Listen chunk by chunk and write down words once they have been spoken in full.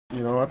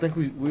I think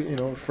we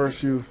first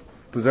few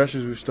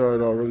possessions we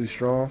started off really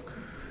strong,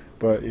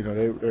 but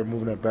they're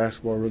moving that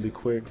basketball really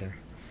quick, and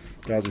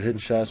guys are hitting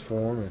shots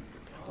for them and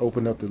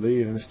open up the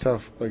lead, and it's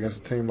tough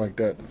against a team like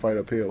that to fight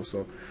uphill.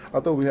 So I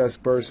thought we had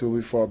spurts where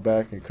we fought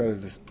back and cut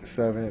it to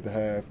 7 at the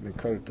half, and then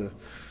cut it to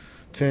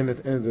 10 at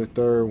the end of the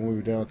third when we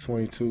were down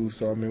 22.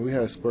 So, I mean, we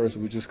had spurts,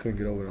 but we just couldn't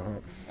get over the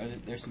hump. Are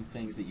there some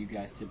things that you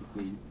guys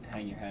typically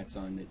hang your hats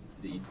on that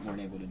you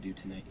weren't able to do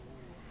tonight?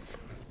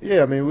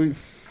 Yeah, I mean,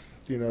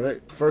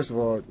 first of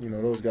all,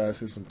 those guys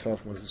hit some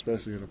tough ones,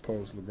 especially in the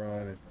post.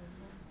 LeBron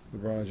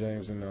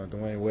James and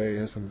Dwayne Wade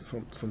had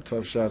some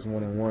tough shots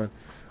one-on-one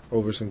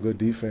over some good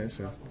defense.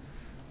 And,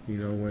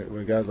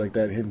 when guys like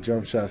that hitting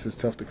jump shots, it's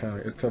tough to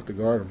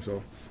guard them.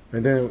 So,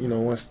 and then,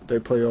 once they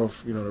play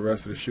off, the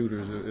rest of the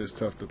shooters, it's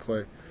tough to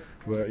play.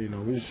 But,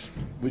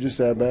 we just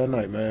had a bad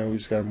night, man. We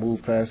just got to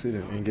move past it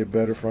and get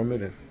better from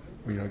it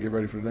and, get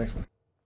ready for the next one.